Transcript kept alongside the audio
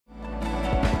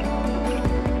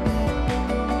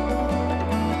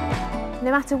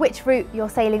No matter which route you're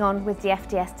sailing on with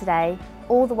DFDS today,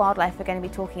 all the wildlife we're going to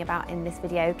be talking about in this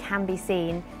video can be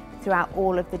seen throughout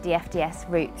all of the DFDS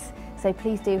routes. So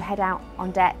please do head out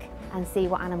on deck and see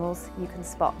what animals you can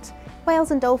spot.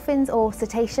 Whales and dolphins, or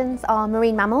cetaceans, are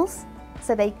marine mammals.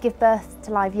 So they give birth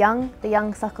to live young. The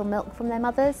young suckle milk from their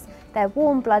mothers. They're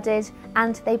warm-blooded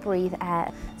and they breathe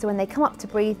air. So when they come up to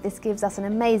breathe, this gives us an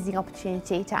amazing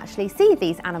opportunity to actually see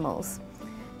these animals.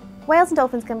 Whales and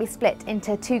dolphins can be split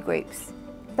into two groups,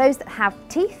 those that have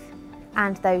teeth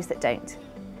and those that don't.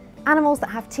 Animals that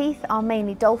have teeth are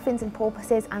mainly dolphins and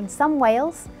porpoises and some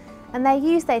whales, and they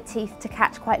use their teeth to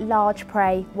catch quite large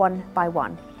prey one by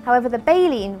one. However, the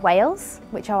baleen whales,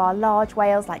 which are our large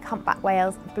whales like humpback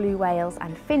whales, blue whales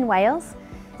and fin whales,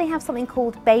 they have something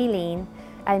called baleen,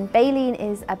 and baleen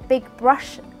is a big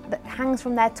brush that hangs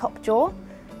from their top jaw,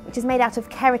 which is made out of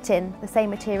keratin, the same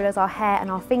material as our hair and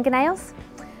our fingernails.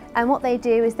 And what they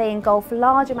do is they engulf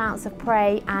large amounts of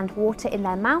prey and water in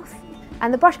their mouth,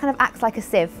 and the brush kind of acts like a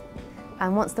sieve.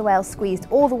 And once the whale's squeezed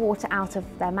all the water out of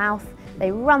their mouth,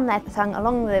 they run their tongue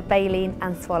along the baleen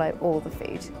and swallow all the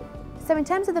food. So in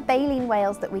terms of the baleen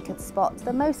whales that we could spot,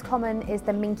 the most common is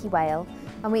the minke whale,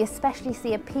 and we especially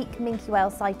see a peak minke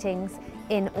whale sightings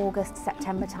in August,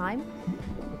 September time.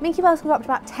 Minke whales can grow up to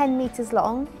about 10 metres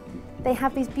long. They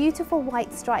have these beautiful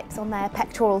white stripes on their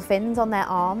pectoral fins, on their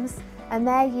arms, and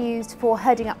they're used for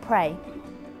herding up prey.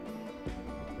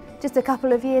 Just a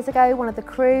couple of years ago, one of the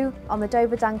crew on the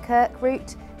Dover-Dunkirk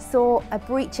route saw a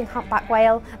breaching humpback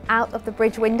whale out of the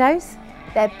bridge windows.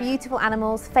 They're beautiful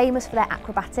animals, famous for their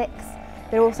acrobatics.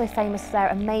 They're also famous for their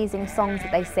amazing songs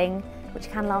that they sing,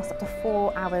 which can last up to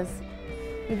 4 hours.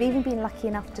 We've even been lucky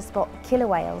enough to spot killer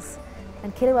whales,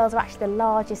 and killer whales are actually the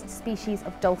largest species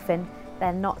of dolphin.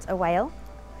 They're not a whale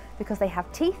because they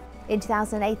have teeth. In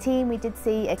 2018, we did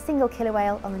see a single killer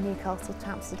whale on the Newcastle to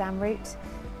Amsterdam route,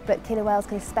 but killer whales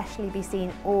can especially be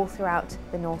seen all throughout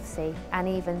the North Sea and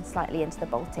even slightly into the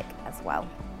Baltic as well.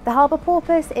 The harbour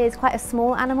porpoise is quite a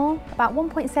small animal, about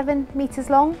 1.7 metres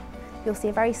long. You'll see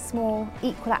a very small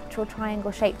equilateral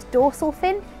triangle-shaped dorsal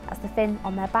fin, that's the fin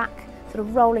on their back, sort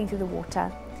of rolling through the water.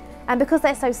 And because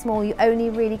they're so small, you only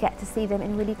really get to see them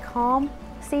in really calm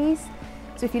seas.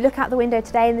 So if you look out the window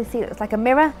today and the sea looks like a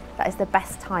mirror, that is the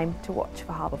best time to watch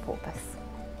for harbour porpoise.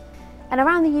 And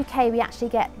around the UK, we actually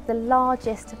get the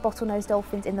largest bottlenose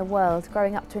dolphins in the world,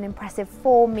 growing up to an impressive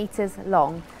 4 metres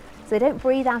long. So they don't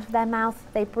breathe out of their mouth,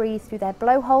 they breathe through their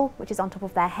blowhole, which is on top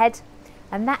of their head,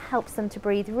 and that helps them to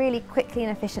breathe really quickly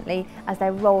and efficiently as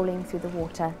they're rolling through the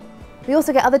water. We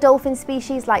also get other dolphin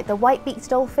species like the white-beaked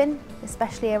dolphin,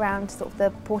 especially around sort of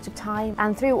the Port of Tyne.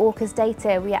 And through ORCA's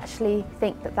data, we actually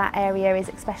think that that area is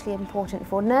especially important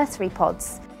for nursery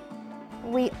pods.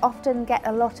 We often get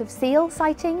a lot of seal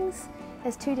sightings.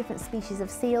 There's 2 different species of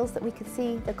seals that we could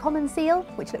see. The common seal,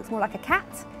 which looks more like a cat,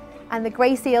 and the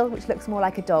grey seal, which looks more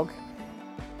like a dog.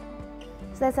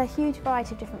 So there's a huge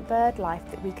variety of different bird life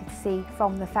that we could see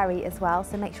from the ferry as well,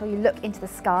 so make sure you look into the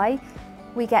sky.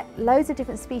 We get loads of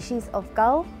different species of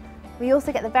gull. We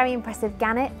also get the very impressive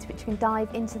gannet, which can dive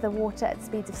into the water at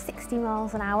speeds of 60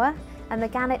 miles an hour. And the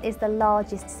gannet is the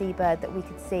largest seabird that we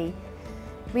could see.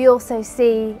 We also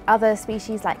see other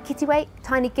species like kittiwake,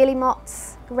 tiny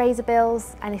guillemots,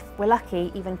 razorbills, and if we're lucky,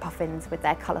 even puffins with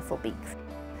their colourful beaks.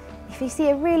 If you see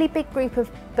a really big group of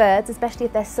birds, especially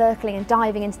if they're circling and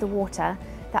diving into the water,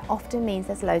 that often means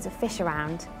there's loads of fish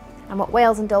around. And what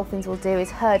whales and dolphins will do is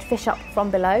herd fish up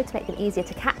from below to make them easier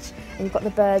to catch, and you've got the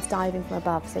birds diving from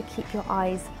above, so keep your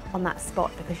eyes on that spot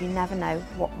because you never know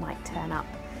what might turn up.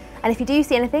 And if you do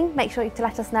see anything, make sure to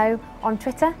let us know on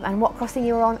Twitter and what crossing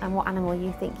you're on and what animal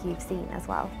you think you've seen as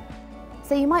well.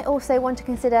 So you might also want to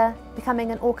consider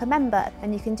becoming an ORCA member,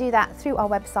 and you can do that through our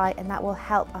website, and that will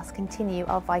help us continue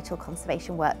our vital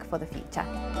conservation work for the future.